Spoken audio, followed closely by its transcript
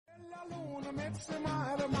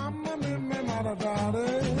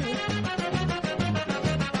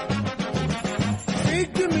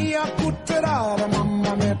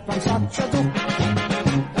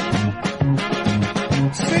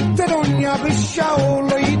Sitter ogni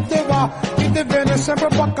brisciaolo, ite va, ite viene sempre a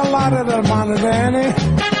baccalare del mano bene.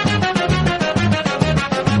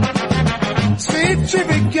 Spicci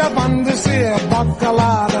picchia quando si è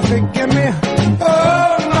baccalare, picchia me.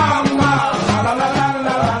 Oh mamma, la la la la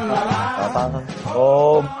la la.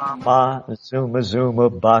 Oh mama, zuma zuma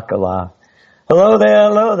bacala. Hello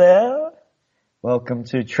there. Welcome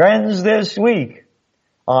to Trends This Week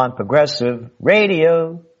on Progressive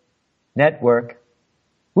Radio Network.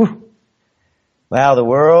 Woo. Wow, the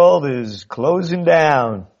world is closing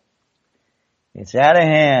down. It's out of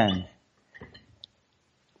hand.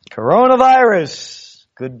 Coronavirus.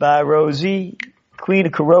 Goodbye, Rosie, Queen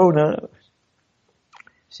of Corona.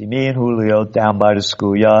 See me and Julio down by the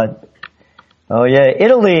schoolyard. Oh yeah,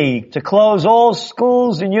 Italy to close all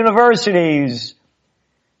schools and universities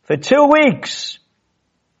for 2 weeks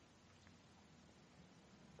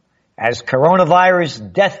as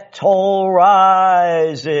coronavirus death toll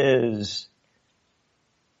rises.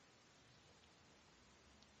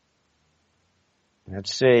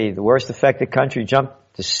 Let's see, the worst affected country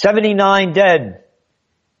jumped to 79 dead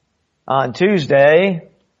on Tuesday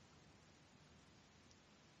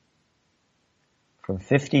from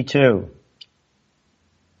 52.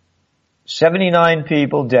 79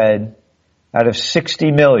 people dead out of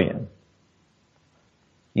 60 million.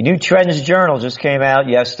 The new Trends Journal just came out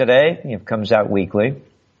yesterday. It comes out weekly.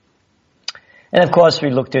 And of course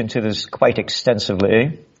we looked into this quite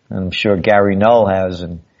extensively. I'm sure Gary Null has,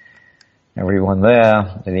 and everyone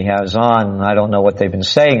there that he has on. I don't know what they've been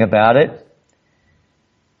saying about it.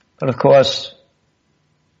 But of course,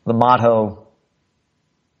 the motto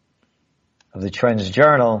of the Trends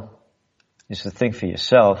Journal is to think for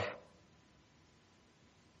yourself.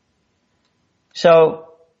 So,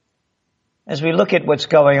 as we look at what's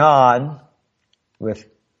going on with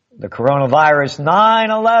the coronavirus,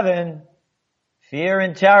 9/11, fear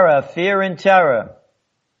and terror.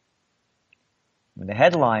 And the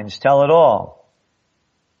headlines tell it all.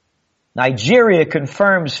 Nigeria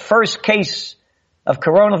confirms first case of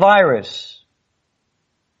coronavirus.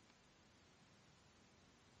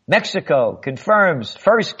 Mexico confirms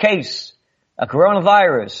first case of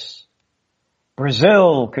coronavirus.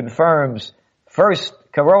 Brazil confirms first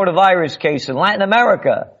coronavirus case in Latin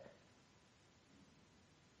America.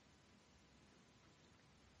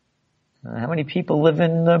 How many people live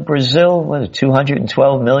in Brazil? What is it,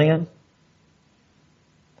 212 million?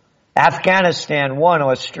 Afghanistan 1,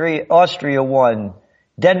 Austria 1,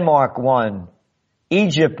 Denmark 1,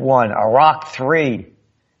 Egypt 1, Iraq 3,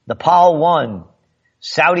 Nepal 1,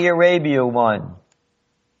 Saudi Arabia 1.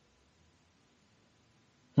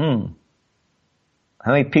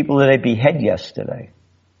 How many people did they behead yesterday?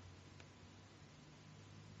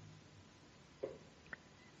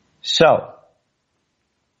 So,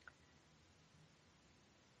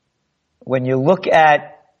 when you look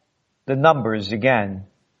at the numbers again,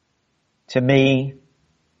 to me,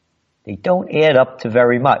 they don't add up to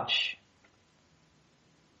very much.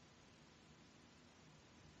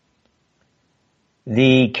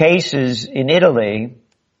 The cases in Italy,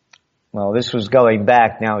 well, this was going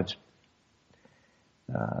back, now it's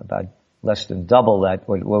about less than double that,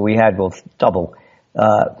 what we had, well, double.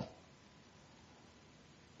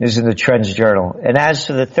 This is in the Trends Journal. And as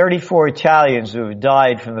for the 34 Italians who have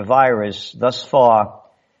died from the virus thus far,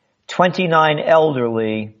 29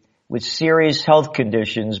 elderly with serious health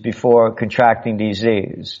conditions before contracting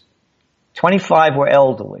disease. 25 were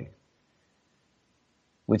elderly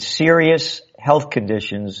with serious health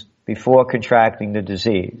conditions before contracting the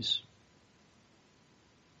disease.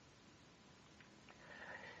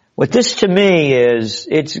 What this to me is,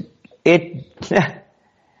 it's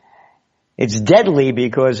deadly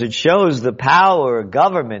because it shows the power of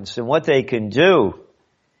governments and what they can do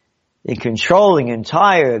in controlling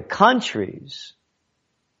entire countries.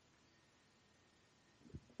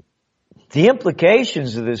 The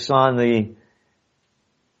implications of this on the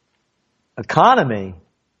economy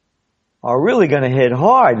are really going to hit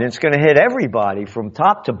hard, and it's going to hit everybody from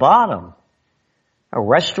top to bottom. Our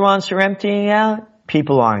restaurants are emptying out.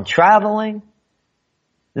 People aren't traveling.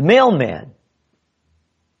 The mailman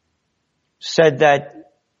said that he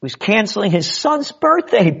was canceling his son's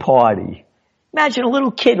birthday party. Imagine a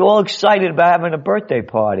little kid all excited about having a birthday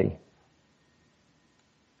party.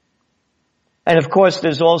 And of course,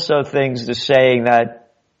 there's also things to saying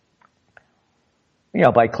that,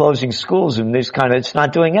 by closing schools and this kind of, it's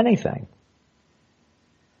not doing anything.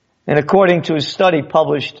 And according to a study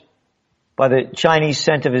published by the Chinese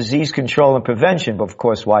Center for Disease Control and Prevention, but of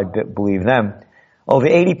course, why believe them? Over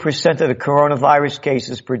 80% of the coronavirus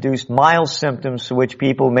cases produced mild symptoms for which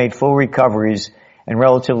people made full recoveries in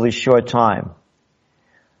relatively short time.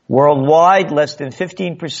 Worldwide, less than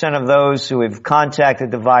 15% of those who have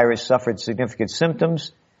contacted the virus suffered significant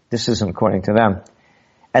symptoms. This isn't according to them.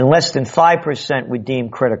 And less than 5% were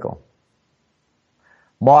deemed critical.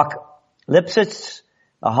 Mark Lipsitz,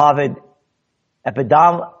 a Harvard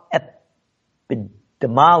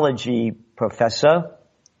epidemiology professor,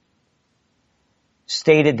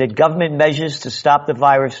 stated that government measures to stop the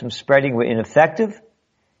virus from spreading were ineffective,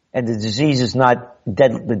 and the disease is not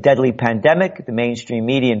the deadly pandemic the mainstream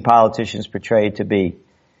media and politicians portray it to be.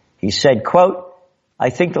 He said, quote, "I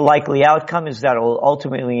think the likely outcome is that it will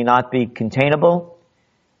ultimately not be containable,"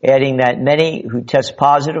 adding that many who test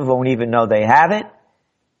positive won't even know they have it.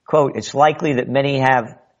 Quote, "It's likely that many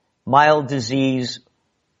have mild disease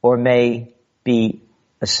or may be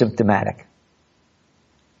asymptomatic."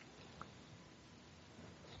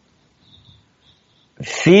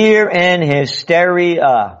 Fear and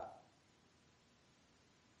hysteria.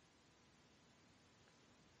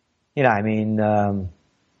 You know, in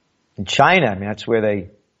China, that's where they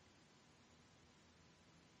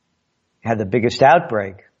had the biggest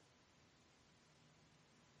outbreak.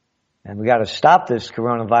 And we got to stop this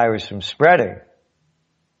coronavirus from spreading.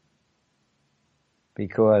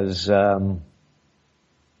 Because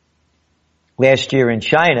last year in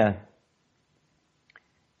China,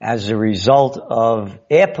 as a result of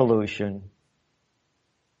air pollution,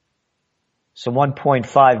 some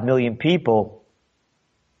 1.5 million people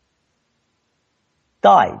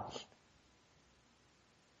died.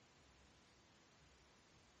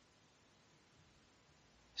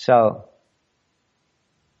 So,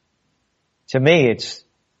 to me, it's,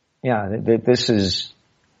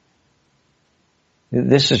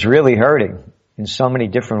 this is really hurting in so many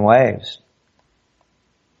different ways.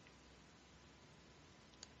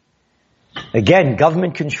 Again,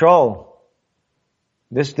 government control.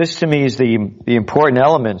 This to me is the important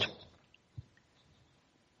element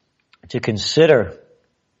to consider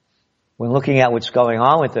when looking at what's going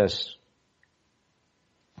on with this.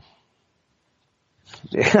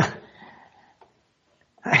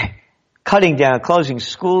 Cutting down, closing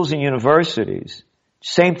schools and universities.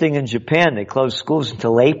 Same thing in Japan. They closed schools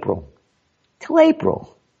until April.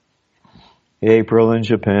 April in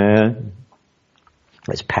Japan.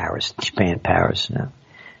 It's Paris, Japan, Paris now.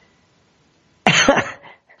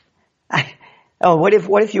 What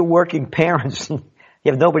if you're working parents and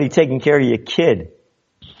you have nobody taking care of your kid?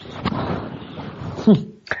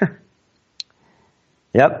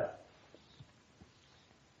 Yep.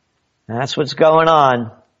 That's what's going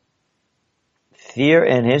on. Fear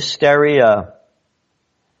and hysteria.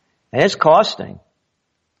 And it's costing.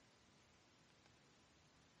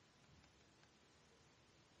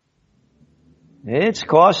 It's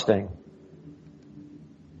costing.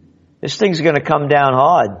 This thing's going to come down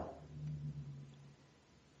hard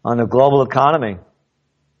on the global economy.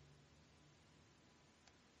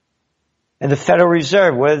 And the Federal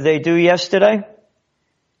Reserve, what did they do yesterday?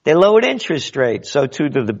 They lowered interest rates. So too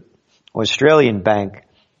did the Australian Bank.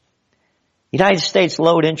 United States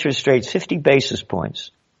lowered interest rates 50 basis points.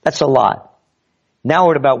 That's a lot. Now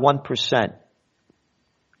we're at about 1%.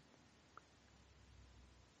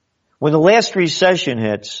 When the last recession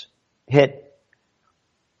hit,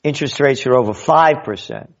 interest rates were over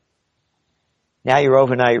 5%. Now your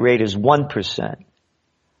overnight rate is 1%.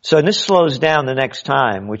 So this slows down the next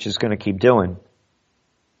time, which is going to keep doing.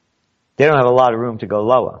 They don't have a lot of room to go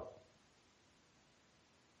lower.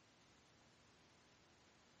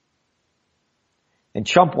 And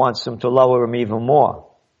Trump wants them to lower them even more.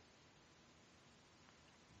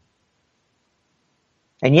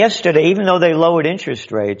 And yesterday, even though they lowered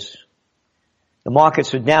interest rates, the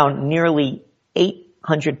markets were down nearly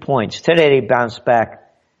 800 points. Today they bounced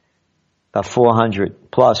back about 400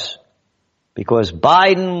 plus because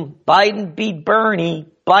Biden beat Bernie.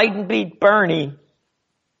 Biden beat Bernie.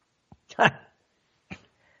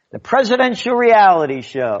 The presidential reality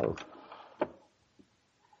show.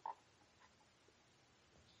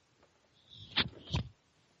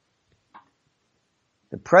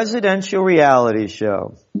 The presidential reality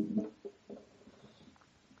show.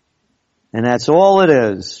 And that's all it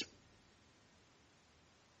is.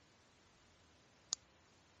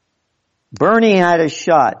 Bernie had a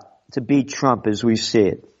shot to beat Trump as we see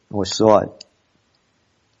it, or saw it.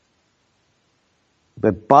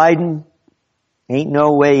 But Biden, ain't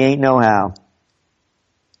no way, ain't no how.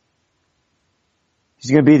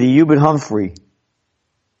 He's going to be the Hubert Humphrey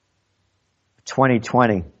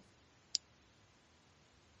 2020.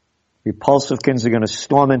 Repulsivkins are going to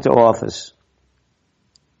storm into office.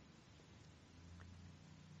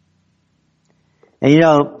 And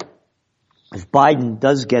if Biden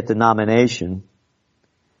does get the nomination,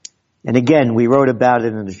 and again, we wrote about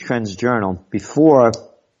it in the Trends Journal before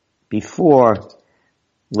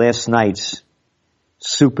last night's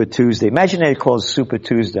Super Tuesday. Imagine they call it Super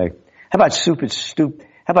Tuesday. How about Super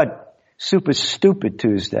Stupid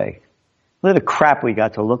Tuesday? Look at the crap we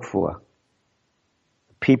got to look for.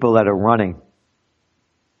 People that are running.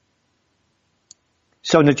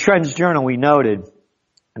 So in the Trends Journal we noted,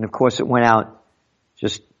 and of course it went out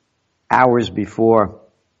just hours before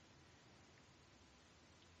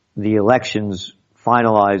the elections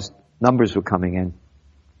finalized, numbers were coming in.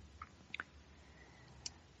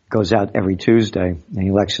 Goes out every Tuesday, and the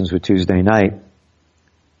elections were Tuesday night.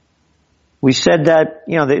 We said that,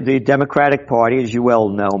 the Democratic Party, as you well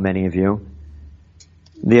know, many of you,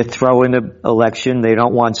 they're throwing the election. They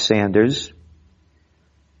don't want Sanders.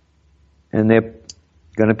 And they're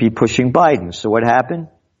going to be pushing Biden. So what happened?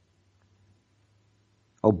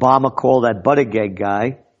 Obama called that Buttigieg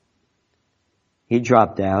guy. He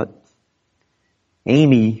dropped out.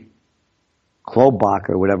 Amy Klobuchar,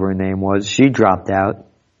 or whatever her name was, she dropped out.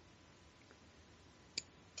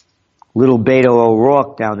 Little Beto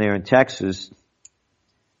O'Rourke down there in Texas,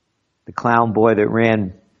 the clown boy that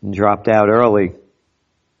ran and dropped out early,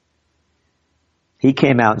 he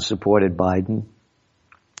came out and supported Biden.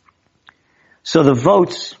 So the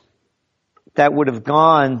votes that would have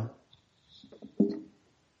gone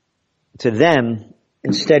to them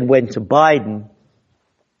instead went to Biden,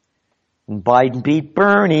 and Biden beat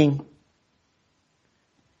Bernie,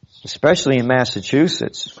 especially in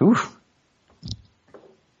Massachusetts. Oof.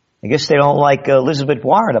 I guess they don't like Elizabeth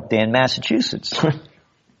Warren up there in Massachusetts.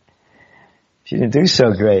 She didn't do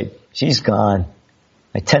so great. She's gone.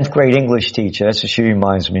 My 10th grade English teacher, that's what she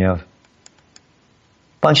reminds me of.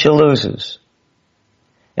 Bunch of losers.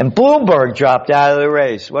 And Bloomberg dropped out of the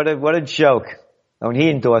race. What a joke. When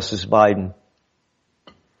he endorses Biden.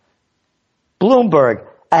 Bloomberg,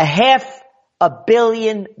 $500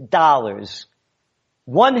 million.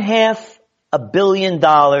 $500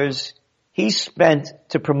 million he spent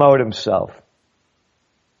to promote himself.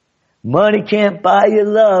 Money can't buy you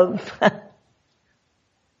love.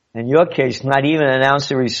 In your case, not even an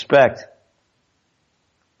ounce of respect.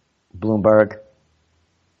 Bloomberg.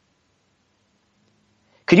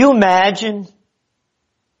 Could you imagine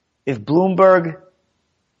if Bloomberg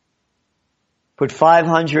put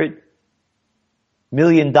 $500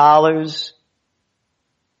 million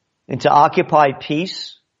into Occupy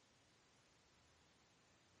Peace?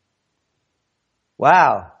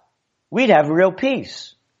 Wow. We'd have real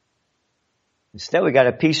peace. Instead, we got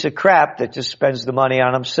a piece of crap that just spends the money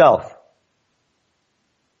on himself.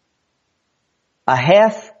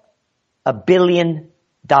 $500 million.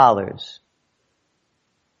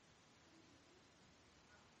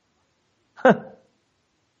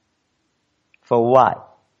 For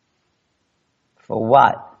what? For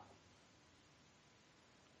what?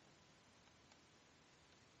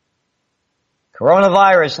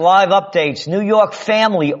 Coronavirus live updates. New York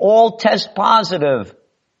family all test positive.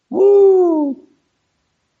 Woo!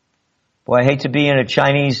 Boy, I hate to be in a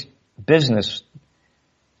Chinese business.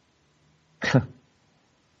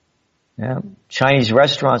 Yeah, Chinese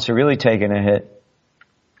restaurants are really taking a hit.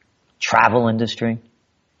 Travel industry.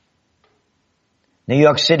 New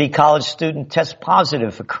York City college student tests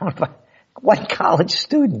positive for coronavirus. What college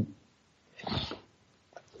student?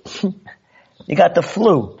 You got the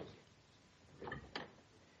flu.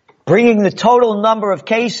 Bringing the total number of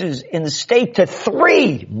cases in the state to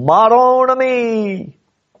 3. Madonna me.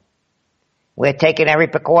 We're taking every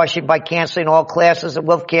precaution by canceling all classes at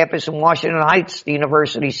Wilf Campus in Washington Heights, the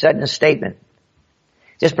university said in a statement.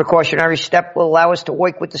 This precautionary step will allow us to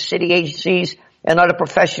work with the city agencies and other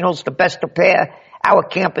professionals to best prepare our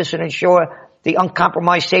campus and ensure the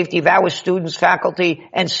uncompromised safety of our students, faculty,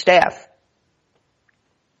 and staff.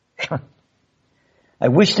 I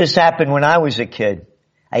wish this happened when I was a kid.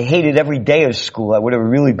 I hated every day of school. I would have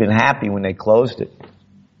really been happy when they closed it.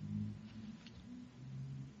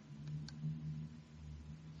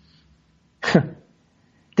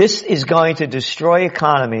 This is going to destroy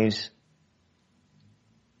economies,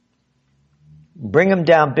 bring them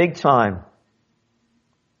down big time.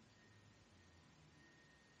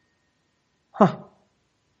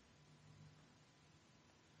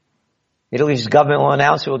 Italy's government will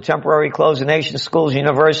announce it will temporarily close the nation's schools and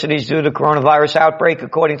universities due to the coronavirus outbreak,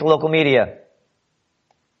 according to local media.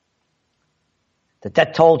 The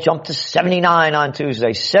death toll jumped to 79 on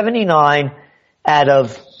Tuesday. 79 out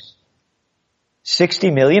of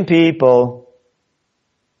 60 million people.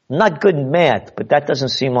 I'm not good in math, but that doesn't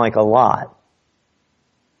seem like a lot.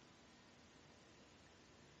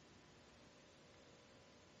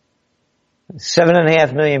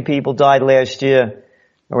 $7.5 million people died last year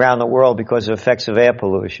around the world because of effects of air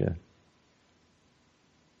pollution.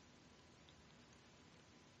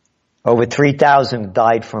 Over 3,000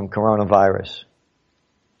 died from coronavirus.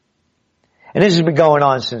 And this has been going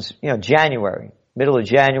on since, January, middle of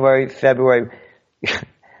January, February,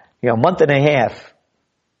 month and a half.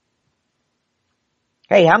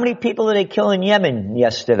 Hey, how many people did they kill in Yemen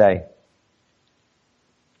yesterday?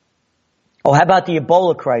 Oh, how about the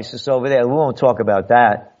Ebola crisis over there? We won't talk about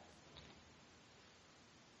that.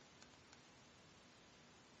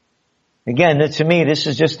 Again, to me, this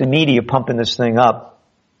is just the media pumping this thing up.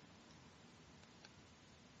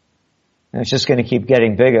 And it's just going to keep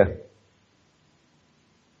getting bigger.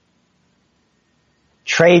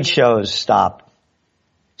 Trade shows stop.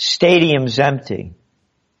 Stadiums empty.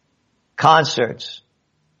 Concerts.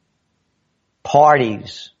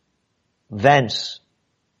 Parties. Events.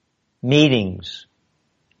 Meetings.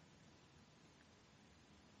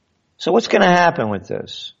 So what's going to happen with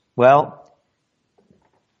this? Well,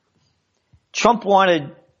 Trump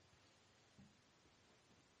wanted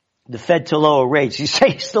the Fed to lower rates. He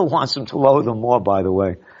still wants them to lower them more, by the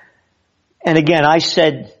way. And again, I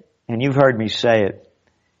said, and you've heard me say it,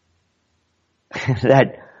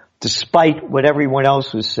 that despite what everyone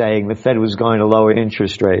else was saying, the Fed was going to lower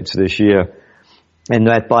interest rates this year. And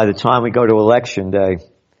that by the time we go to election day,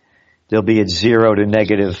 they'll be at 0 to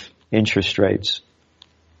negative interest rates.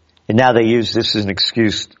 And now they use this as an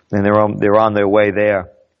excuse, and they're on their way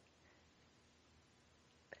there.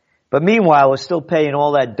 But meanwhile, we're still paying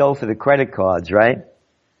all that dough for the credit cards, right?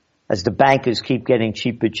 As the bankers keep getting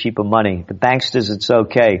cheaper money. The banksters, it's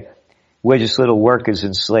okay. We're just little workers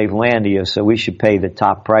in slave land here, so we should pay the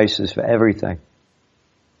top prices for everything.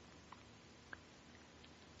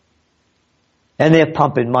 And they're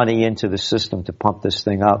pumping money into the system to pump this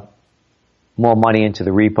thing up. More money into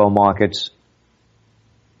the repo markets.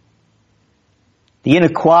 The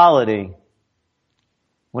inequality,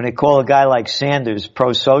 when they call a guy like Sanders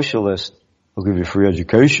pro-socialist, I'll give you free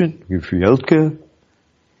education, I'll give you free health care.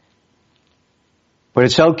 But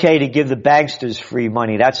it's okay to give the banksters free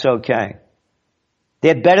money. That's okay.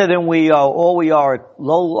 They're better than we are. All we are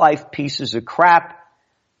low-life pieces of crap.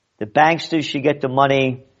 The banksters should get the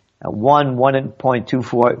money at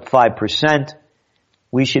 1.25%.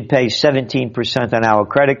 We should pay 17% on our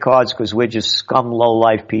credit cards because we're just scum,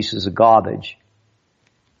 low-life pieces of garbage.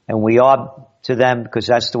 And we are to them because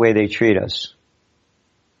that's the way they treat us.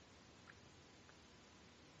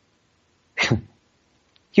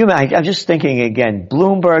 I'm just thinking again,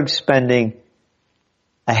 Bloomberg spending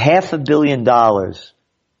 $500 million.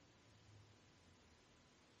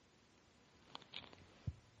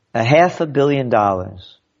 $500 million.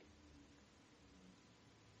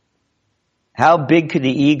 How big could the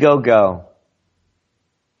ego go?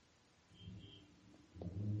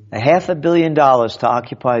 $500 million to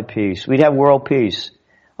occupy peace. We'd have world peace.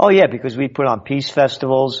 Oh yeah, because we'd put on peace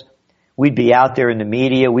festivals. We'd be out there in the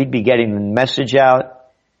media. We'd be getting the message out.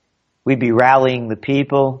 We'd be rallying the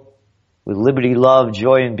people with liberty, love,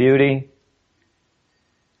 joy, and beauty.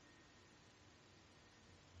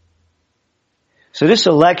 So this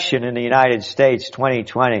election in the United States,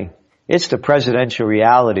 2020, it's the presidential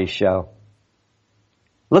reality show.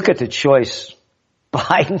 Look at the choice,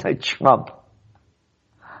 Biden or Trump.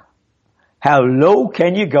 How low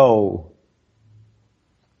can you go?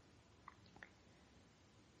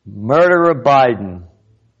 Murderer Biden.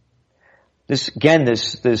 This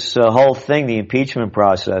whole thing, the impeachment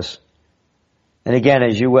process. And again,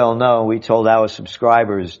 as you well know, we told our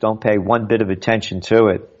subscribers, don't pay one bit of attention to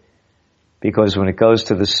it. Because when it goes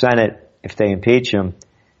to the Senate, if they impeach him,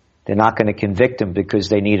 they're not going to convict him because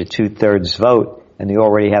they need a 2/3 vote, and they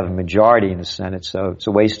already have a majority in the Senate, so it's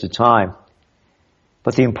a waste of time.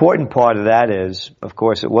 But the important part of that is, of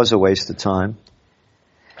course, it was a waste of time.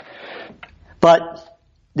 But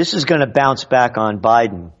this is going to bounce back on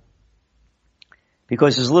Biden.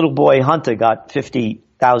 Because his little boy Hunter got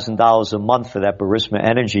 $50,000 a month for that Burisma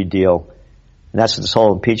Energy deal. And that's what this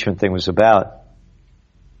whole impeachment thing was about.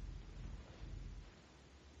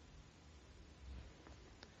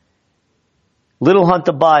 Little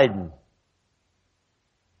Hunter Biden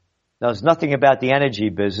knows nothing about the energy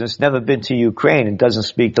business, never been to Ukraine and doesn't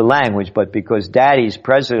speak the language, but because daddy's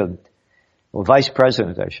president, or vice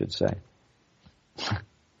president, I should say,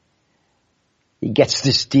 he gets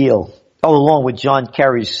this deal. Oh, along with John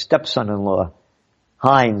Kerry's stepson-in-law,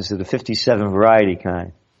 Heinz, of the 57 variety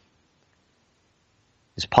kind.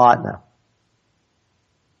 His partner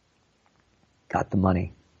got the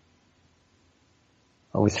money.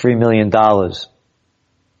 over $3 million.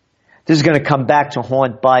 This is going to come back to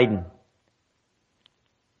haunt Biden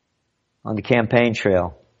on the campaign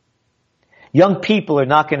trail. Young people are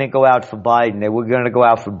not going to go out for Biden. They were going to go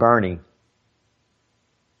out for Bernie.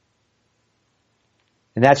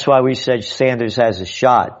 And that's why we said Sanders has a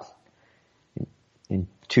shot in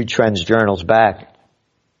 2 Trends journals back.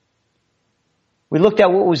 We looked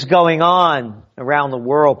at what was going on around the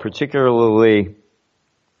world, particularly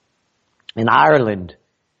in Ireland,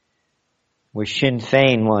 where Sinn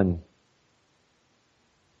Féin won.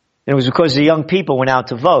 And it was because the young people went out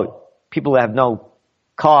to vote. People that have no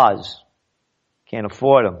cars, can't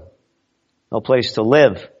afford them, no place to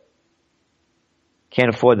live,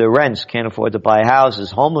 can't afford their rents, can't afford to buy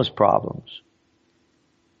houses, homeless problems.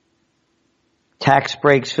 Tax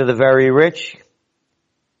breaks for the very rich,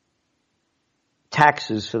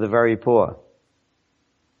 taxes for the very poor.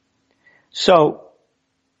 So,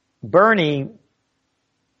 Bernie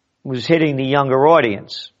was hitting the younger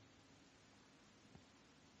audience.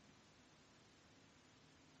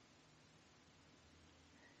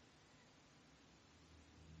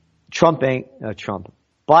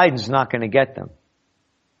 Biden's not going to get them.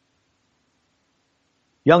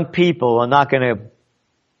 Young people are not going to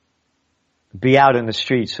be out in the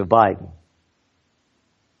streets for Biden.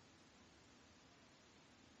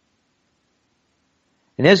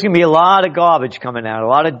 And there's going to be a lot of garbage coming out, a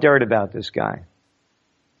lot of dirt about this guy.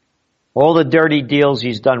 All the dirty deals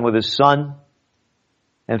he's done with his son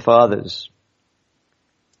and for others.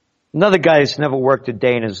 Another guy that's never worked a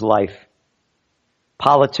day in his life.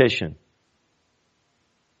 Politician.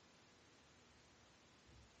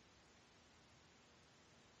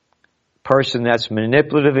 Person that's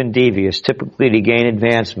manipulative and devious, typically to gain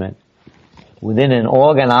advancement within an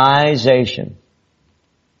organization.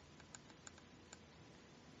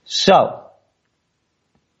 So,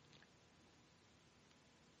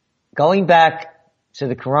 going back to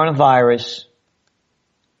the coronavirus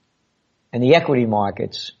and the equity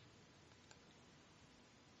markets,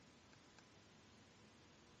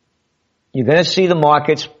 you're going to see the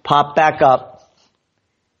markets pop back up.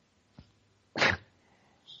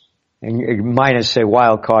 And minus a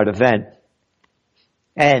wild card event.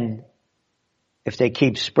 And if they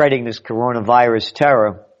keep spreading this coronavirus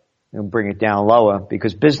terror, they'll bring it down lower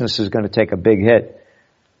because business is going to take a big hit.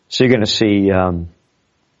 So you're going to see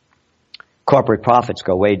corporate profits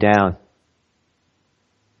go way down.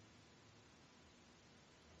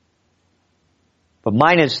 But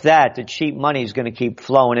minus that, the cheap money is going to keep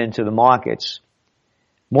flowing into the markets.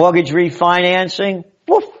 Mortgage refinancing,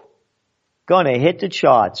 woof, going to hit the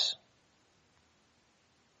charts.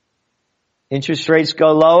 Interest rates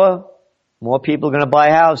go lower, more people are going to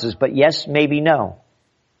buy houses. But yes, maybe no.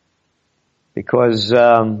 Because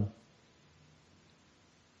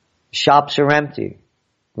shops are empty,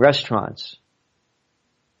 restaurants,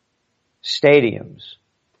 stadiums,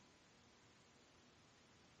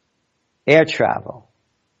 air travel,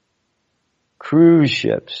 cruise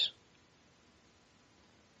ships,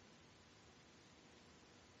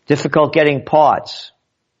 difficult getting parts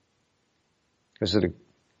because of the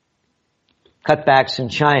cutbacks in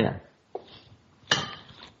China.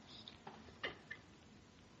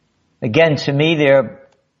 Again, to me, they're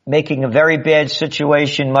making a very bad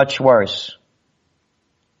situation much worse.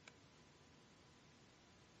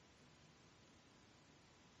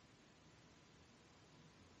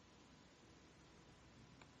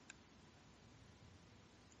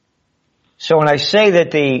 So when I say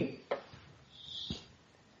that the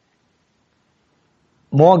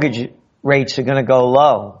mortgage rates are going to go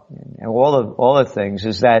low, and all the things,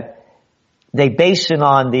 is that they base it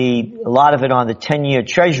on a lot of it on the 10-year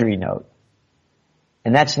Treasury note.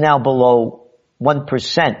 And that's now below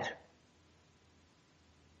 1%.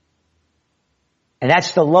 And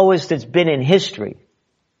that's the lowest it's been in history.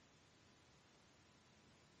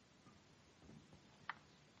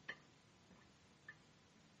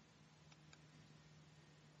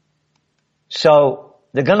 So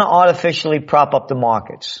they're going to artificially prop up the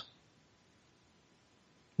markets.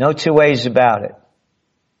 No two ways about it.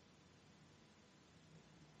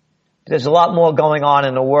 There's a lot more going on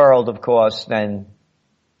in the world, of course, than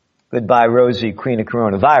goodbye Rosie, Queen of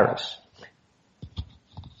Coronavirus.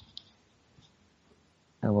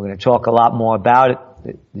 And we're going to talk a lot more about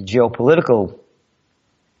it, the geopolitical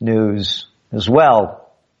news as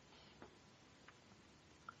well,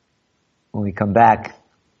 when we come back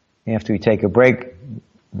after we take a break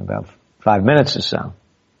in about 5 minutes or so.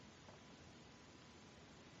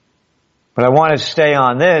 But I want to stay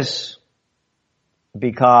on this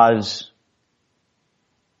because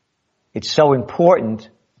it's so important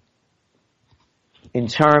in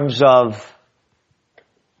terms of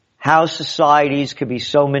how societies could be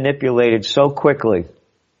so manipulated so quickly.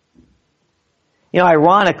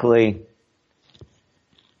 Ironically,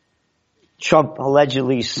 Trump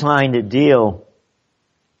allegedly signed a deal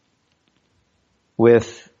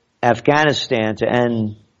with Afghanistan to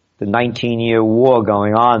end the 19-year war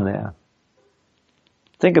going on there.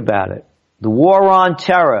 Think about it. The war on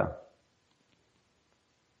terror.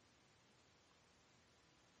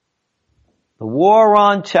 The war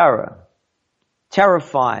on terror.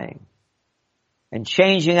 Terrifying. And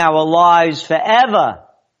changing our lives forever.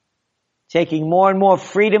 Taking more and more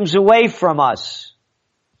freedoms away from us.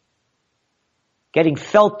 Getting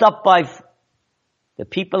felt up by the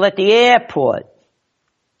people at the airport.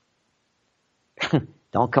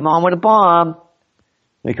 Don't come on with a bomb.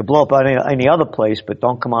 You could blow up any other place, but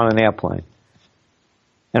don't come on an airplane.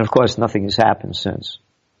 And of course, nothing has happened since.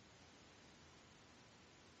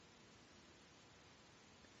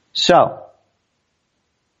 So,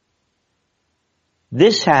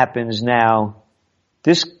 this happens now.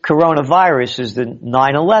 This coronavirus is the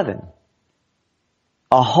 9/11.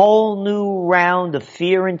 A whole new round of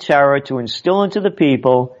fear and terror to instill into the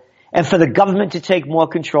people and for the government to take more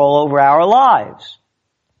control over our lives.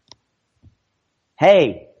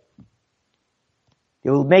 Hey,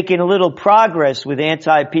 you're making a little progress with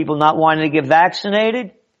anti-people not wanting to get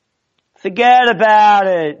vaccinated? Forget about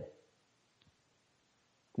it.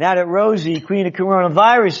 Now that Rosie, Queen of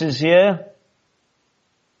Coronavirus, is here,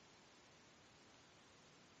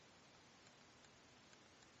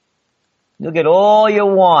 you'll get all you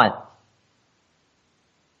want.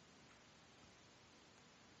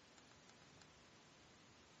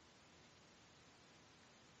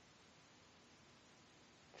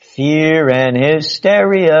 Fear and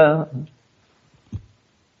hysteria.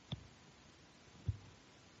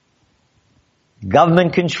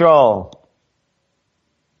 Government control.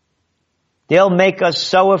 They'll make us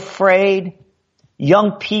so afraid.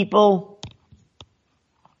 Young people,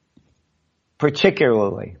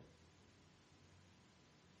 particularly.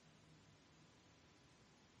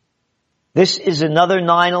 This is another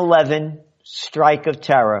 9/11 strike of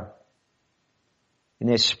terror. And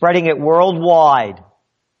they're spreading it worldwide.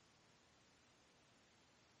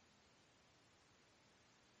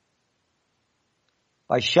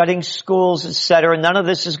 By shutting schools, etc. None of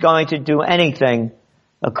this is going to do anything,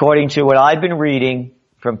 according to what I've been reading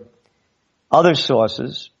from other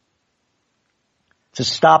sources, to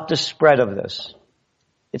stop the spread of this.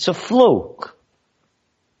 It's a fluke.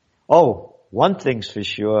 Oh, one thing's for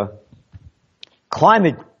sure.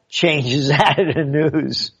 Climate change is out of the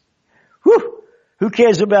news. Whew. Who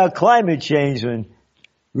cares about climate change when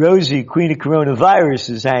Rosie, Queen of Coronavirus,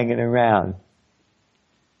 is hanging around?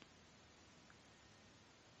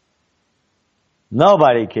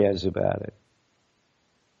 Nobody cares about it.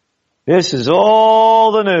 This is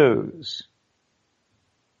all the news.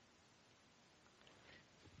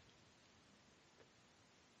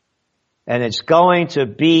 And it's going to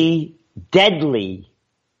be deadly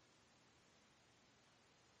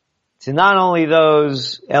to not only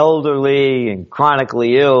those elderly and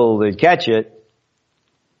chronically ill that catch it,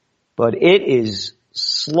 but it is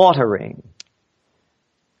slaughtering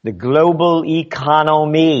the global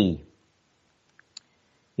economy.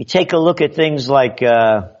 You take a look at things like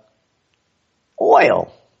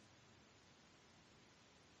oil.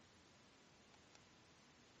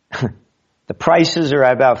 The prices are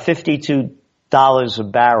about $52 a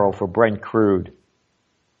barrel for Brent crude.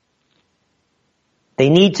 They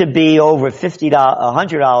need to be over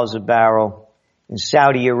 $100 a barrel in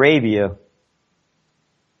Saudi Arabia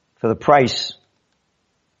for the price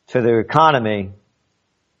for their economy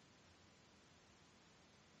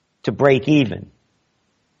to break even.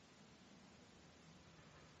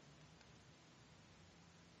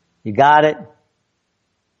 You got it?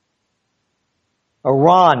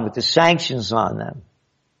 Iran with the sanctions on them.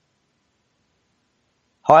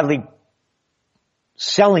 Hardly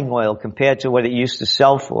selling oil compared to what it used to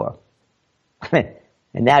sell for.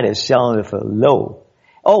 And that is selling it for low.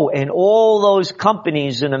 Oh, and all those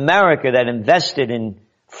companies in America that invested in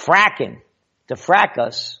fracking to frack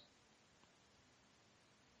us,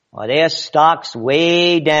 well, their stock's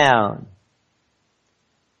way down.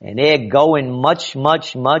 And they're going much,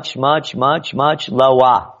 much, much, much, much, much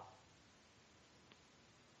lower.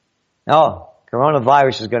 Oh,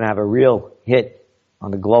 coronavirus is going to have a real hit on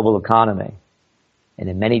the global economy and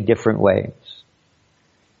in many different ways.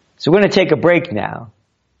 So we're going to take a break now.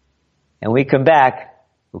 And when we come back,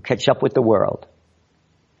 we'll catch up with the world.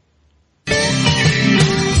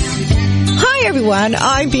 Hi, everyone.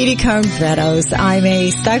 I'm Beatty Combs-Meadows. I'm a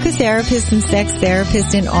psychotherapist and sex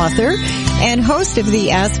therapist and author and host of the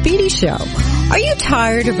Ask Beatty Show. Are you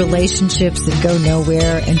tired of relationships that go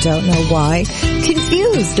nowhere and don't know why?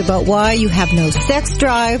 Confused about why you have no sex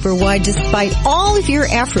drive or why despite all of your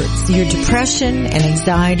efforts, your depression and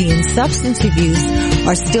anxiety and substance abuse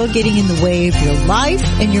are still getting in the way of your life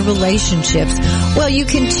and your relationships? Well, you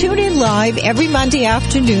can tune in live every Monday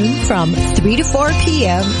afternoon from 3 to 4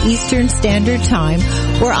 p.m. Eastern Standard Time,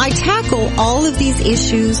 where I tackle all of these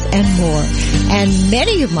issues and more. And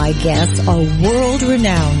many of my guests are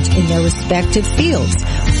world-renowned in their respective fields.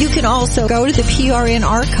 You can also go to the PRN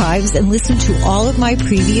archives and listen to all of my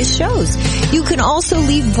previous shows. You can also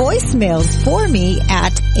leave voicemails for me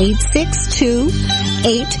at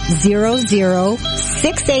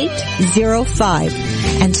 862-800-6805.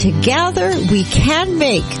 And together we can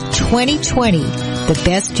make 2020 the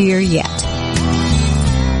best year yet.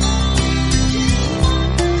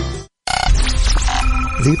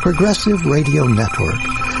 The Progressive Radio Network,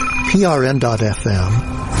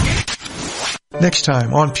 PRN.FM. Next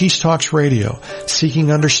time on Peace Talks Radio,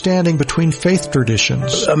 seeking understanding between faith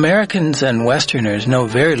traditions. Americans and Westerners know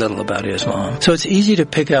very little about Islam, so it's easy to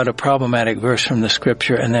pick out a problematic verse from the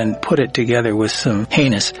scripture and then put it together with some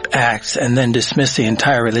heinous acts and then dismiss the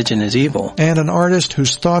entire religion as evil. And an artist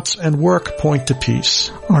whose thoughts and work point to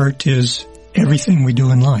peace. Art is everything we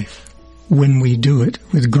do in life. When we do it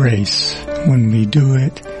with grace, when we do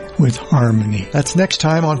it with harmony. That's next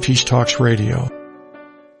time on Peace Talks Radio.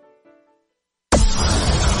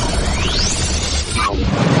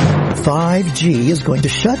 5G is going to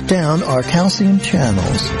shut down our calcium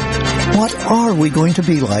channels. What are we going to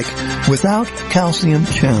be like without calcium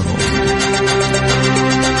channels?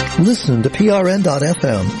 Listen to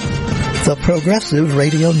PRN.FM, the Progressive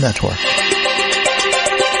Radio Network.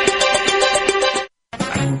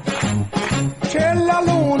 C'è la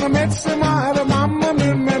luna, mezzo mare, mamma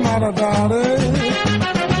mia, mi maradare.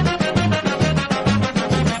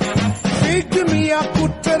 Figli mia,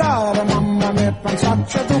 putterare, mamma mia,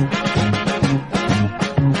 pensaccia tu.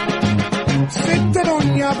 Sitte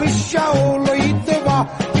non pisciaolo, ite va,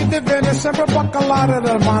 ite viene sempre a baccalare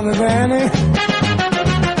del mare bene.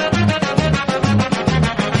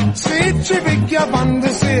 Se ci picchia quando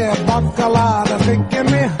si è baccalare, picchia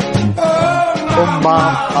me.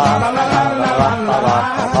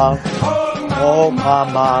 Oh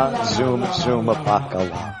mama, zoom, zoom,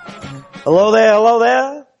 apakala. Hello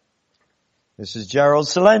there. This is Gerald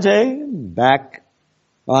Celente, back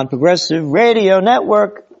on Progressive Radio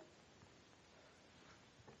Network.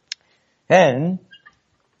 And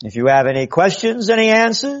if you have any questions, any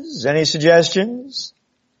answers, any suggestions,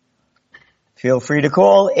 feel free to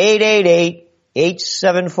call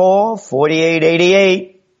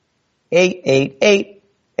 888-874-4888.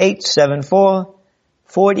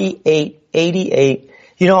 888-874-4888.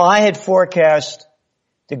 You know, I had forecast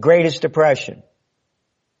the Greatest Depression.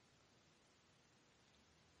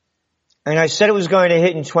 And I said it was going to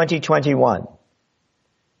hit in 2021.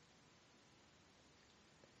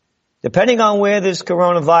 Depending on where this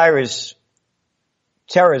coronavirus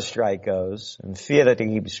terror strike goes, and fear that they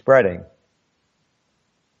keep spreading,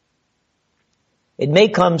 it may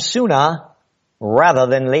come sooner rather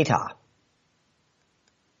than later.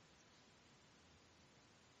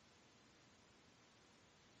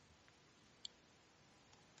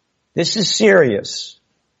 This is serious.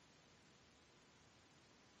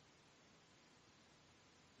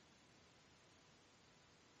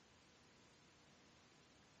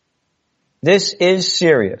 This is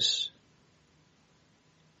serious.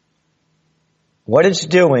 What it's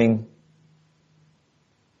doing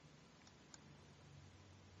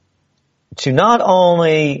to not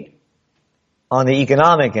only on the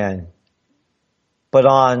economic end, but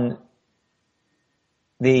on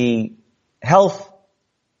the health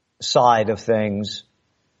side of things,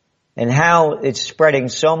 and how it's spreading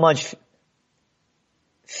so much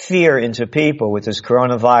fear into people with this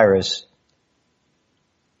coronavirus.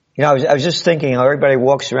 You know, I was just thinking how everybody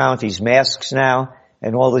walks around with these masks now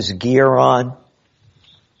and all this gear on.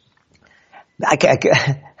 I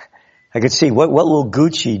could see what will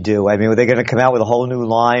Gucci do? I mean, are they going to come out with a whole new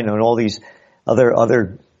line and all these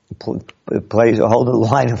other plays, a whole new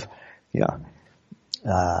line of,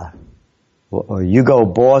 or Hugo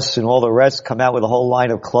Boss and all the rest come out with a whole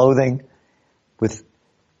line of clothing with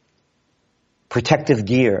protective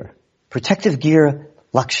gear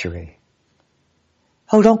luxury.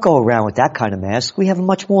 Oh, don't go around with that kind of mask. We have a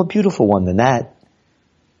much more beautiful one than that.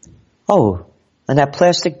 Oh, and that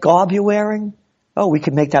plastic garb you're wearing? Oh, we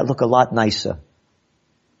can make that look a lot nicer.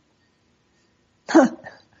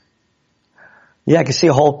 Yeah, I can see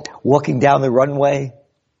a whole walking down the runway,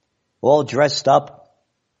 all dressed up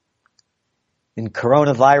in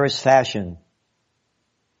coronavirus fashion.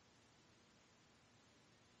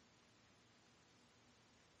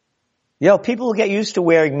 People will get used to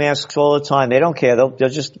wearing masks all the time. They don't care. They'll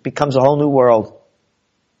just becomes a whole new world.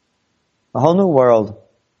 A whole new world.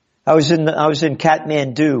 I was in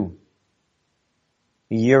Kathmandu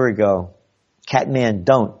a year ago.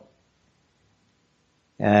 Kathmandu.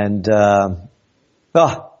 And, the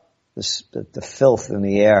filth in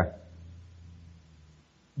the air.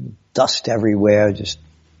 Dust everywhere, it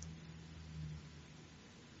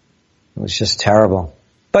was just terrible.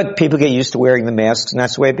 But people get used to wearing the masks, and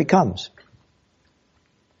that's the way it becomes.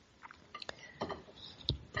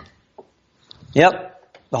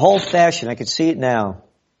 Yep, the whole fashion, I can see it now.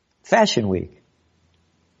 Fashion Week.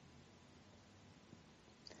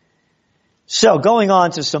 So, going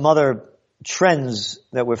on to some other trends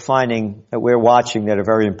that we're finding, that we're watching that are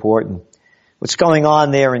very important. What's going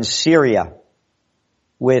on there in Syria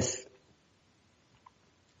with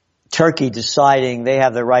Turkey deciding they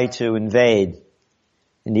have the right to invade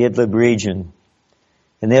in the Idlib region,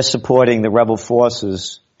 and they're supporting the rebel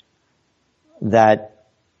forces that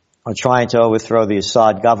are trying to overthrow the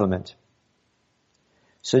Assad government.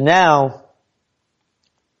 So now,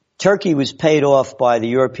 Turkey was paid off by the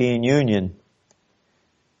European Union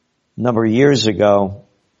a number of years ago,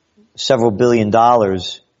 several $1 billion,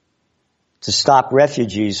 to stop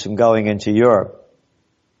refugees from going into Europe.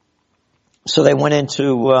 So they went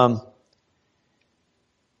into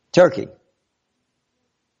Turkey.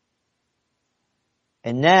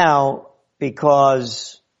 And now,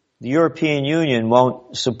 because the European Union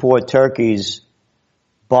won't support Turkey's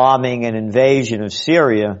bombing and invasion of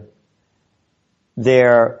Syria,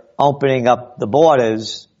 they're opening up the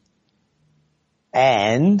borders,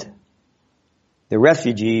 and the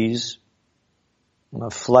refugees are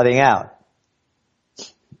flooding out.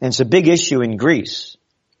 And it's a big issue in Greece.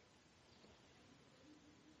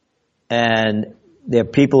 And there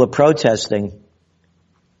people are protesting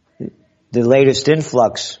the latest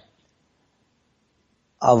influx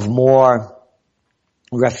of more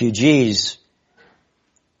refugees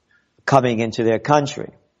coming into their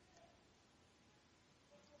country.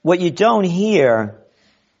 What you don't hear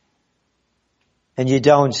and you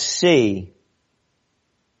don't see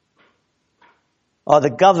are the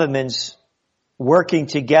governments working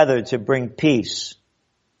together to bring peace.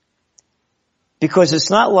 Because it's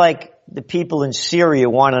not like the people in Syria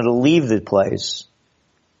wanted to leave the place.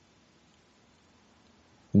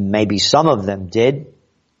 Maybe some of them did,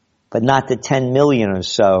 but not the 10 million or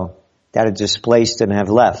so that are displaced and have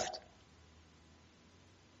left.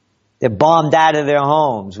 They're bombed out of their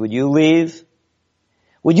homes. Would you leave?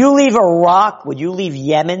 Would you leave Iraq? Would you leave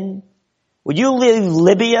Yemen? Would you leave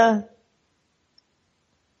Libya?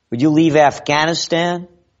 Would you leave Afghanistan?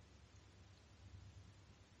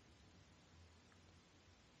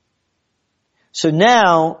 So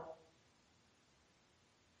now,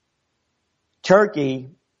 Turkey,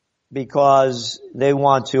 because they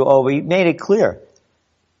want to, we made it clear.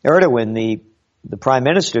 Erdogan, the prime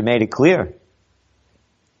minister, made it clear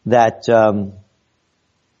that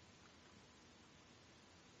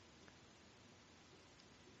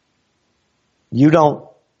you don't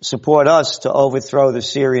support us to overthrow the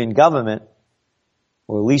Syrian government,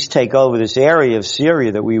 or at least take over this area of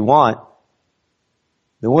Syria that we want,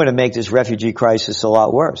 then we're going to make this refugee crisis a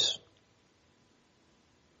lot worse.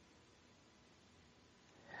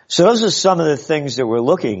 So those are some of the things that we're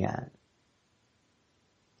looking at.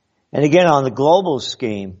 And again, on the global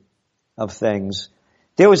scheme of things,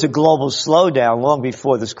 there was a global slowdown long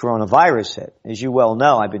before this coronavirus hit. As you well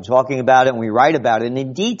know, I've been talking about it and we write about it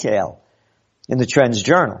in detail in the Trends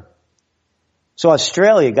Journal. So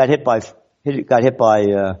Australia got hit by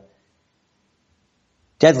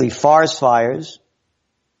deadly forest fires.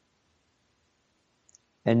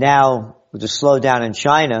 And now, with the slowdown in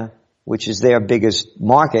China, which is their biggest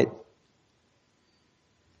market,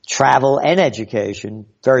 travel and education,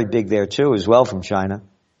 very big there too as well from China.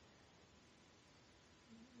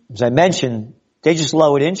 As I mentioned, they just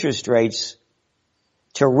lowered interest rates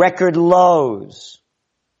to record lows.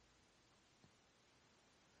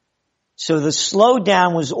 So the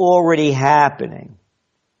slowdown was already happening.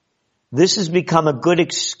 This has become a good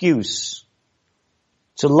excuse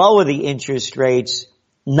to lower the interest rates,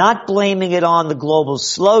 not blaming it on the global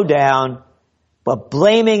slowdown, but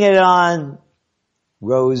blaming it on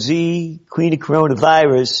Rosie, Queen of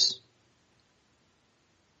Coronavirus.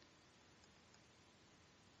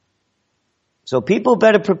 So people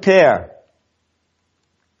better prepare,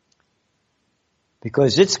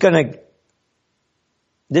 because this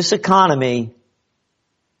economy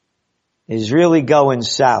is really going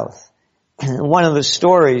south. One of the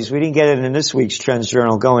stories, we didn't get it in this week's Trends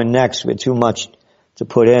Journal, going next, we had too much to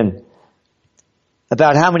put in,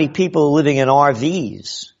 about how many people are living in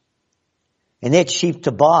RVs And they're cheap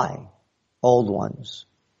to buy, old ones.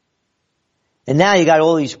 And now you got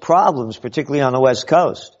all these problems, particularly on the West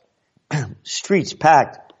Coast. Streets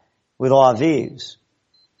packed with RVs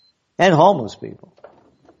and homeless people.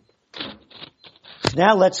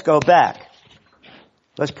 Now let's go back.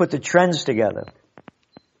 Let's put the trends together.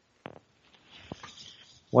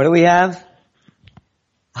 What do we have?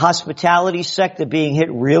 Hospitality sector being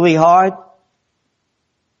hit really hard.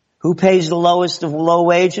 Who pays the lowest of low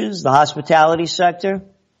wages? The hospitality sector.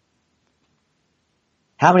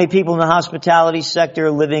 How many people in the hospitality sector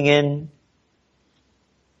are living in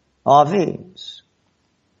RVs?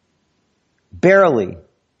 Barely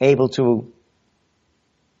able to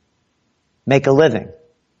make a living.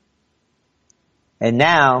 And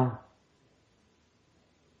now,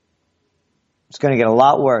 it's going to get a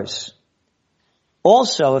lot worse.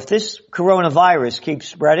 Also, if this coronavirus keeps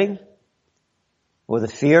spreading, or the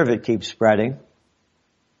fear of it keeps spreading,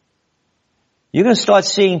 you're going to start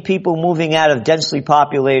seeing people moving out of densely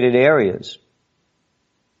populated areas.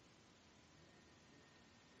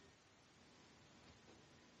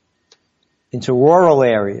 Into rural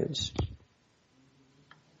areas.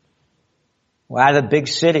 Or out of big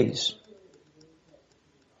cities.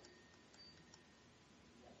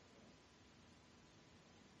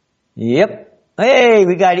 Yep. Hey,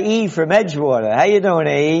 we got E from Edgewater. How you doing,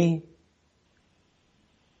 E?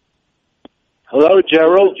 Hello,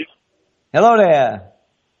 Gerald. Hello there.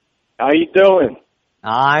 How you doing?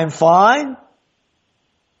 I'm fine.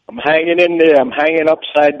 I'm hanging in there. I'm hanging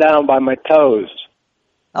upside down by my toes.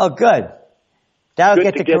 Oh, good. That'll Good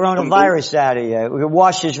get the to get coronavirus out of you. It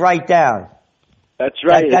washes right down. That's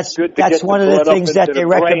right. That's it's good to that's get one the of the blood things up that into they the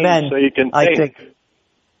brain recommend. So you can I think. think.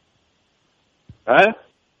 Huh?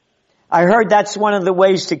 I heard that's one of the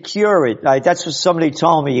ways to cure it. That's what somebody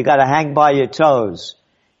told me. You got to hang by your toes.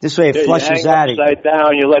 This way it flushes you out hang of you. upside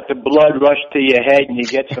down, you let the blood rush to your head, and you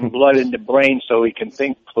get some blood in the brain so you can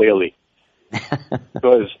think clearly.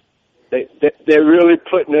 Because they're really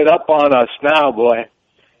putting it up on us now, boy.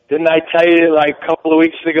 Didn't I tell you like a couple of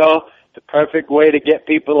weeks ago the perfect way to get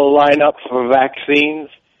people to line up for vaccines?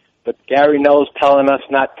 But Gary Knowles telling us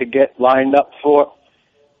not to get lined up for.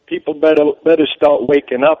 People better start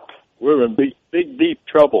waking up. We're in deep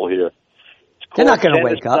trouble here. They're not going to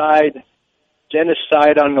wake up.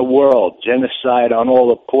 Genocide on the world. Genocide on all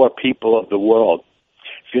the poor people of the world.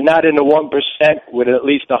 If you're not in the 1% with at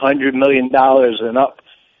least $100 million and up,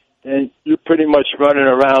 then you're pretty much running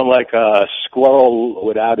around like a squirrel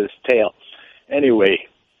without his tail. Anyway,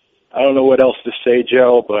 I don't know what else to say,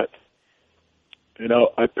 Joe, but,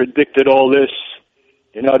 I predicted all this.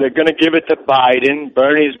 They're going to give it to Biden.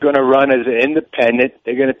 Bernie's going to run as an independent.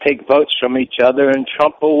 They're going to take votes from each other, and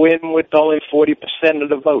Trump will win with only 40% of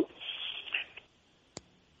the vote.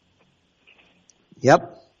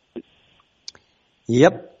 Yep.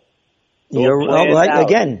 You're right.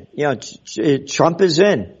 Again, Trump is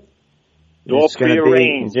in. It's going to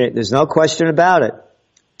be. There's no question about it.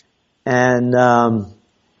 And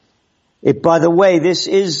by the way, this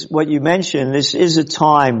is what you mentioned. This is a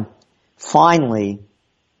time, finally,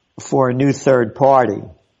 for a new third party,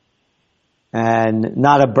 and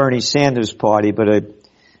not a Bernie Sanders party, but I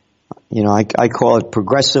call it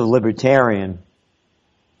progressive libertarian,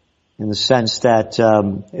 in the sense that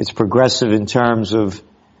it's progressive in terms of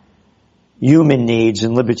human needs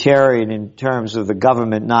and libertarian in terms of the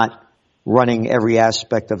government not running every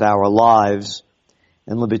aspect of our lives,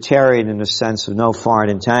 and libertarian in the sense of no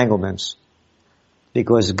foreign entanglements,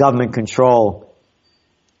 because government control,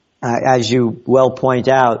 as you well point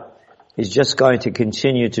out, is just going to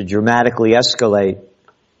continue to dramatically escalate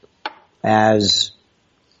as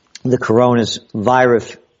the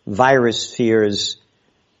coronavirus fears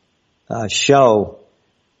show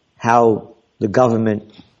how the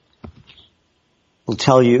government will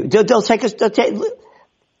tell you. They'll take us.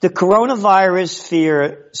 The coronavirus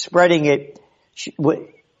fear spreading it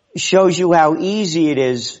shows you how easy it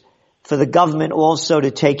is for the government also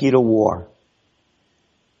to take you to war.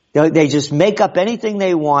 They just make up anything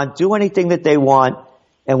they want, do anything that they want,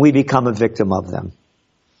 and we become a victim of them.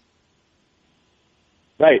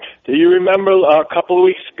 Right. Do you remember a couple of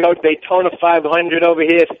weeks ago, Daytona 500 over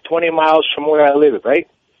here, 20 miles from where I live, right?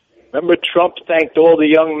 Remember Trump thanked all the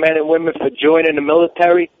young men and women for joining the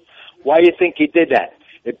military? Why do you think he did that?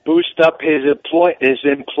 It boosted up his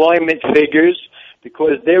employment figures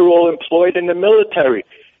because they're all employed in the military.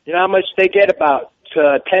 You know how much they get? About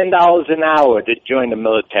 $10 an hour to join the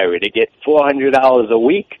military. They get $400 a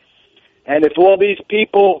week. And if all these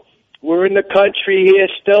people were in the country here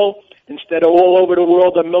still, instead of all over the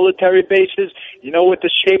world on military bases, you know what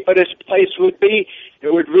the shape of this place would be?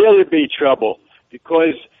 It would really be trouble,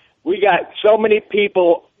 because we got so many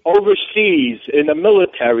people overseas in the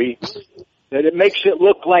military that it makes it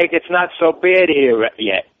look like it's not so bad here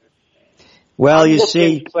yet. Well, you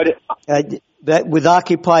see, that with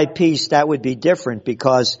Occupy Peace, that would be different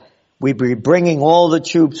because we'd be bringing all the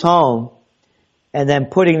troops home and then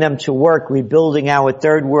putting them to work rebuilding our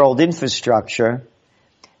third world infrastructure.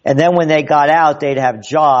 And then when they got out, they'd have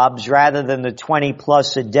jobs rather than the 20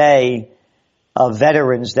 plus a day of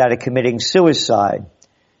veterans that are committing suicide,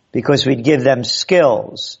 because we'd give them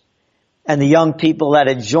skills. And the young people that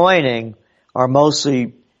are joining are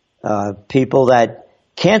mostly people that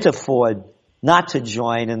can't afford not to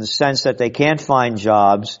join, in the sense that they can't find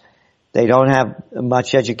jobs. They don't have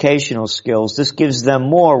much educational skills. This gives them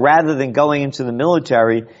more, rather than going into the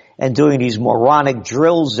military and doing these moronic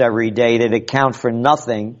drills every day that account for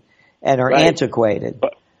nothing and are antiquated.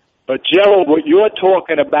 But Gerald, what you're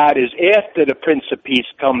talking about is after the Prince of Peace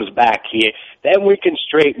comes back here, then we can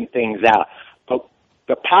straighten things out. But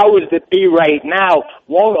the powers that be right now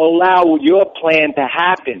won't allow your plan to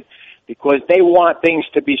happen, because they want things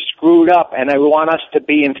to be screwed up, and they want us to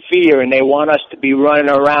be in fear, and they want us to be running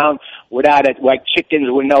around without it, like chickens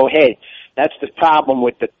with no head. That's the problem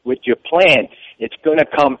with your plan. It's going to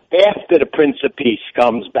come after the Prince of Peace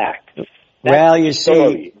comes back. Well, you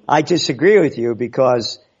see, I disagree with you,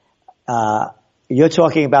 because you're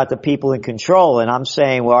talking about the people in control, and I'm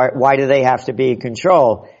saying, well, why do they have to be in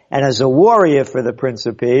control? And as a warrior for the Prince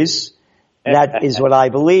of Peace, that is what I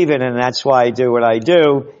believe in, and that's why I do what I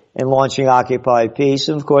do in launching Occupy Peace,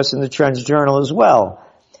 and of course in the Trends Journal as well.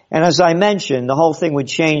 And as I mentioned, the whole thing would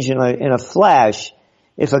change in a flash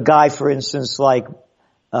if a guy, for instance, like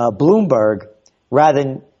Bloomberg, rather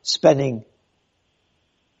than spending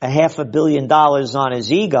 $500 million on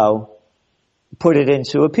his ego, put it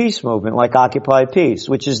into a peace movement like Occupy Peace,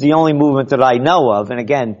 which is the only movement that I know of, and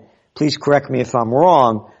again, please correct me if I'm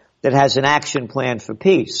wrong, that has an action plan for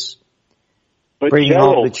peace. But bringing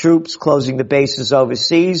home the troops, closing the bases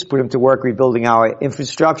overseas, put them to work rebuilding our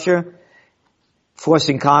infrastructure,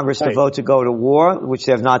 forcing Congress to vote to go to war, which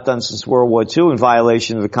they have not done since World War II in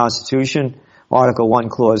violation of the Constitution, Article 1,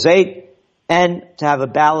 Clause 8, and to have a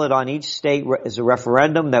ballot on each state as a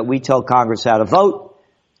referendum that we tell Congress how to vote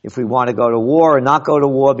if we want to go to war or not go to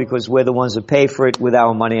war, because we're the ones that pay for it with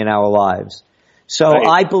our money and our lives. So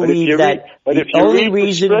I believe that the only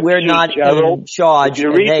reason we're not in charge,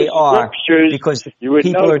 and they are, because the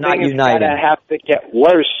people are not united. Things have to get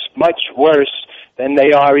worse, much worse than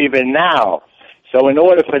they are even now. So in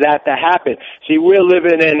order for that to happen, see, we're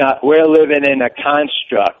living in a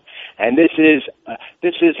construct, and this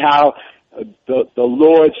is how the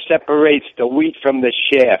Lord separates the wheat from the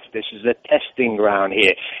chaff. This is a testing ground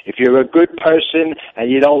here. If you're a good person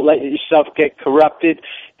and you don't let yourself get corrupted,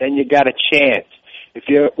 then you got a chance. If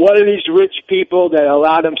you're one of these rich people that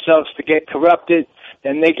allow themselves to get corrupted,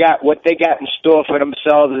 then what they got in store for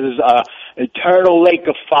themselves is eternal lake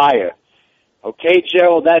of fire. Okay,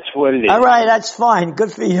 Gerald, that's what it is. All right, that's fine.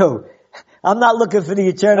 Good for you. I'm not looking for the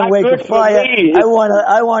eternal lake of fire.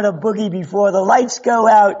 I want a boogie before the lights go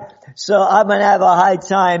out. So I'm going to have a high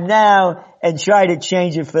time now and try to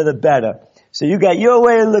change it for the better. So you got your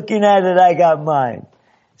way of looking at it, I got mine.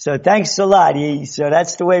 So thanks a lot. So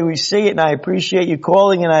that's the way we see it, and I appreciate you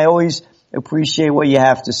calling, and I always appreciate what you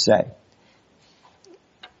have to say.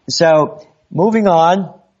 So moving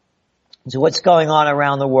on to what's going on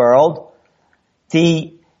around the world,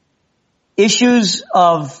 the issues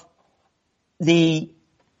of the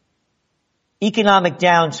economic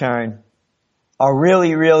downturn are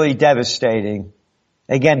really, really devastating,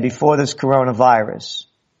 again, before this coronavirus.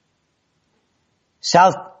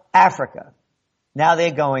 South Africa, now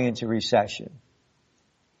they're going into recession.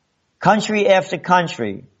 Country after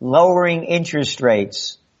country lowering interest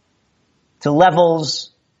rates to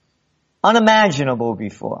levels unimaginable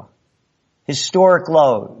before. Historic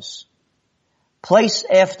lows. Place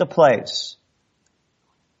after place.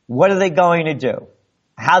 What are they going to do?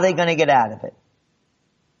 How are they going to get out of it?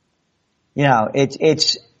 You know,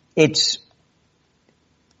 it's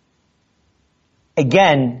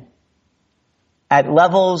again, at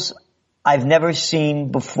levels I've never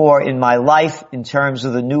seen before in my life in terms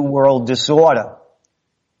of the New World disorder.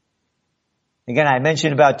 Again, I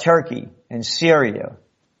mentioned about Turkey and Syria.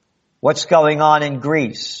 What's going on in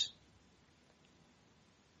Greece?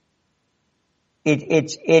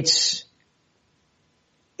 It's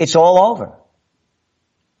all over.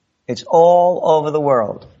 It's all over the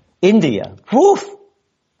world. India, woof!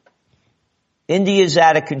 India's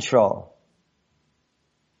out of control.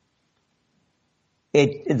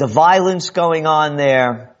 The violence going on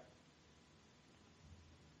there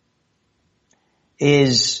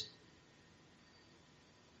is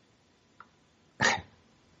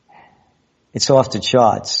It's off the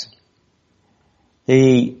charts.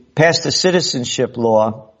 He passed a citizenship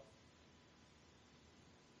law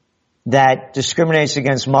that discriminates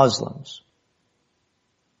against Muslims.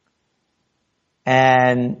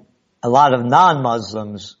 And a lot of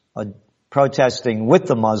non-Muslims are protesting with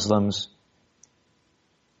the Muslims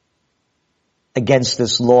against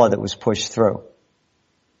this law that was pushed through.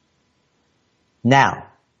 Now,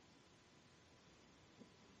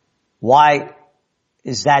 why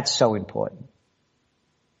is that so important?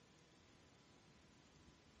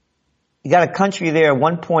 You got a country there,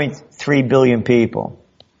 1.3 billion people.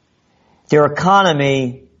 Their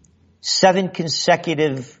economy, 7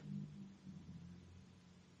 consecutive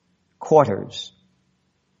quarters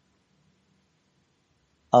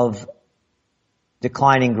of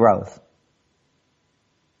declining growth.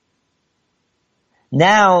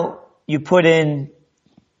 Now you put in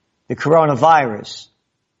the coronavirus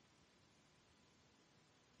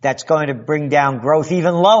that's going to bring down growth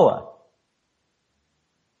even lower.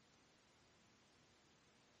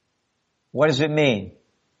 What does it mean?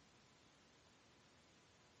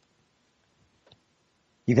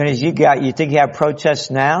 You think you have protests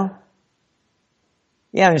now?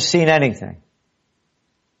 You haven't seen anything.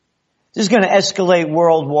 This is going to escalate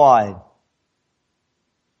worldwide.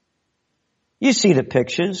 You see the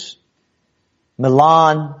pictures.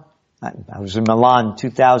 Milan, I was in Milan in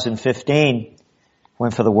 2015,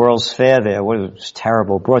 went for the World's Fair there. It was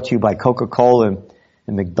terrible. Brought to you by Coca-Cola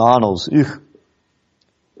and McDonald's. Ugh.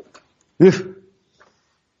 Ugh.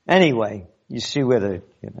 Anyway, you see where the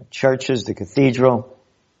churches, the cathedral,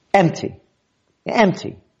 empty.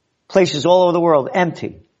 Empty. Places all over the world,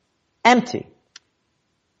 empty. Empty.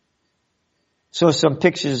 Saw some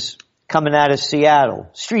pictures coming out of Seattle.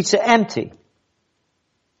 Streets are empty.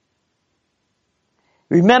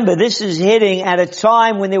 Remember, this is hitting at a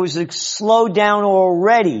time when there was a slowdown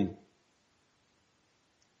already.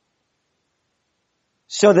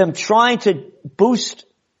 So them trying to boost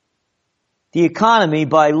the economy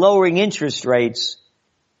by lowering interest rates,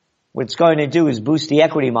 what it's going to do is boost the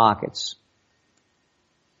equity markets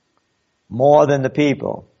more than the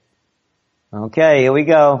people. Okay, here we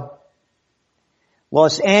go.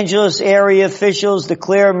 Los Angeles area officials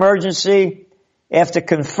declare emergency after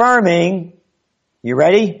confirming, you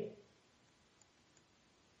ready?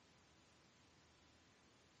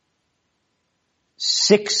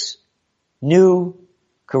 Six new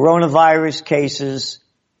coronavirus cases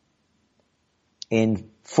in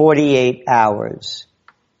 48 hours.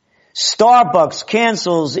 Starbucks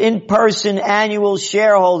cancels in-person annual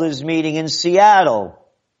shareholders meeting in Seattle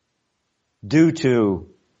due to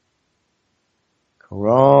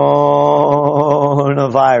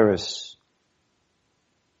coronavirus.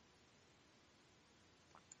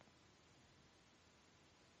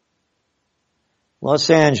 Los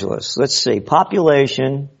Angeles, let's see,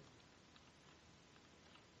 population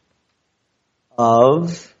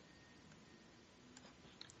of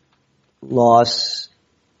Los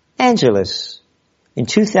Angeles in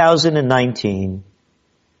 2019,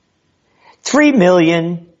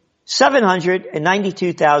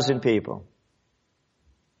 3,792,000 people.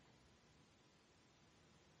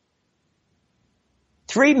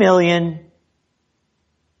 3 million,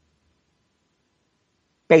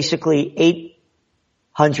 basically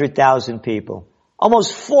 800,000 people.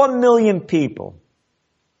 Almost 4 million people.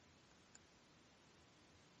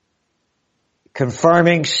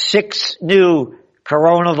 Confirming 6 new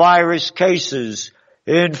coronavirus cases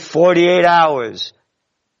in 48 hours.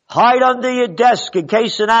 Hide under your desk in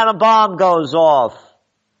case an atom bomb goes off.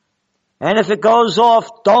 And if it goes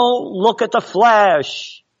off, don't look at the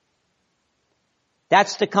flash.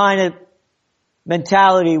 That's the kind of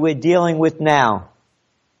mentality we're dealing with now.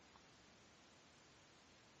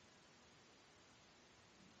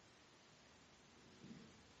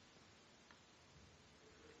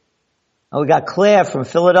 Oh, we got Claire from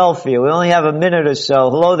Philadelphia. We only have a minute or so.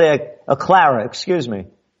 Hello there, Clara, excuse me.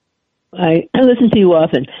 I listen to you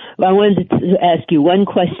often. I wanted to ask you one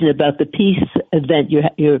question about the peace event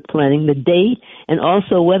you're planning, the date, and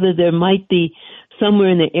also whether there might be somewhere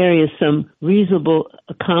in the area some reasonable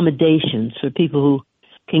accommodations for people who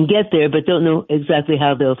can get there but don't know exactly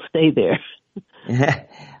how they'll stay there.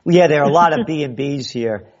 Yeah, there are a lot of B&Bs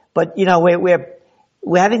here. But, you know, we're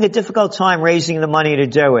having a difficult time raising the money to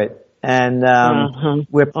do it. And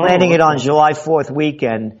we're planning it on July 4th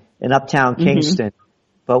weekend in Uptown Kingston.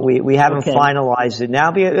 But we haven't finalized it now.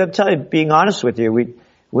 I'm telling you, being honest with you,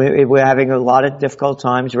 we're having a lot of difficult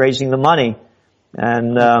times raising the money.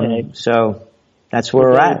 And so that's where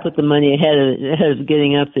we're at. Put the money ahead of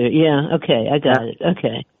getting up there. Yeah, okay, I got it.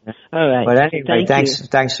 Okay. All right. But anyway,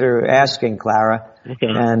 thanks for asking, Clara. Okay.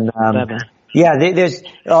 And Yeah, there's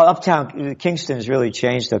uptown Kingston has really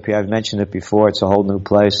changed up here. I've mentioned it before. It's a whole new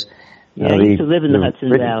place. Yeah, I used to live in the Hudson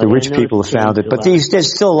Valley. The rich people have found it, but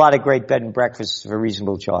there's still a lot of great bed and breakfasts for a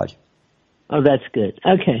reasonable charge. Oh, that's good.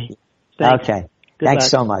 Okay. Thanks. Okay. Good Thanks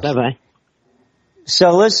luck. so much. Bye-bye.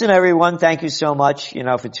 So listen, everyone, thank you so much,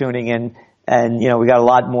 for tuning in. And, we got a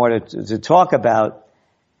lot more to talk about.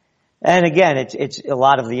 And again, it's a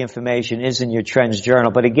lot of the information is in your Trends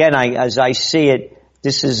Journal. But again, as I see it,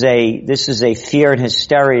 this is a fear and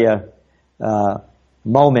hysteria,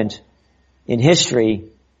 moment in history.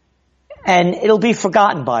 And it'll be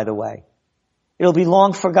forgotten, by the way. It'll be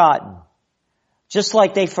long forgotten. Just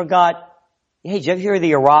like they forgot, hey, did you ever hear of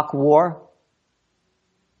the Iraq War?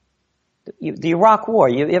 The Iraq War,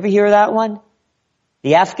 you ever hear of that one?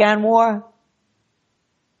 The Afghan War?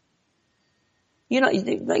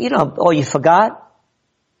 Oh, you forgot?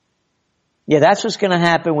 Yeah, that's what's going to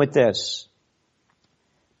happen with this.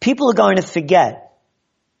 People are going to forget.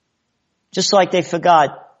 Just like they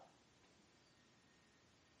forgot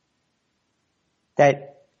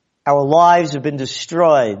that our lives have been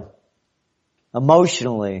destroyed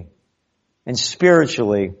emotionally and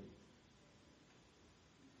spiritually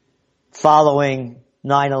following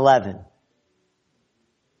 9/11.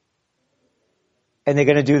 And they're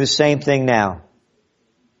going to do the same thing now.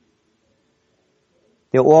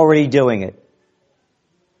 They're already doing it.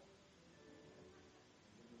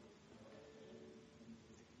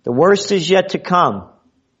 The worst is yet to come.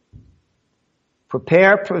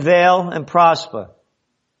 Prepare, prevail, and prosper.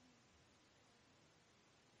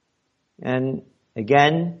 And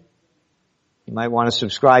again, you might want to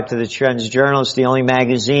subscribe to the Trends Journal. It's the only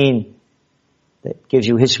magazine that gives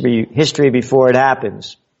you history before it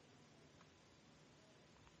happens.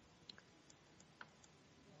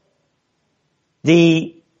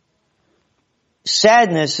 The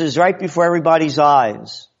sadness is right before everybody's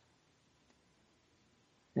eyes.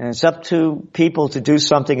 And it's up to people to do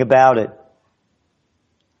something about it.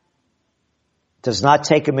 It does not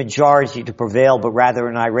take a majority to prevail, but rather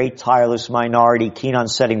an irate, tireless minority keen on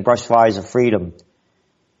setting brush fires of freedom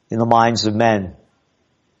in the minds of men.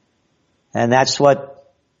 And that's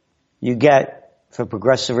what you get for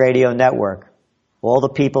Progressive Radio Network. All the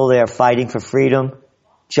people there fighting for freedom,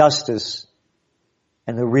 justice,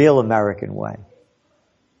 and the real American way.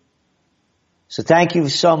 So thank you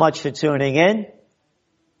so much for tuning in.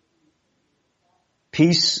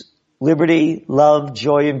 Peace, liberty, love,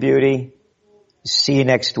 joy, and beauty. See you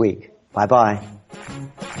next week. Bye-bye.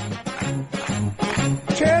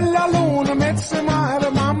 C'è la luna, mezza mare,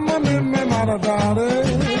 mamma mia, mi maradare.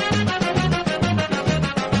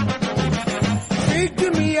 Figli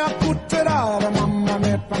mia, putterare, mamma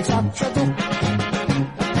mia, pensaccia tu.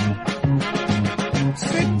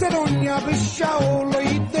 Sitte d'ogna pisciaolo,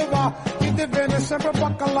 ite va, ite viene sempre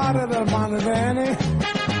a calare del mare bene.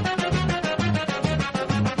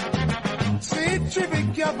 Si ci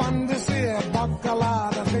picchia quando si è baccalare.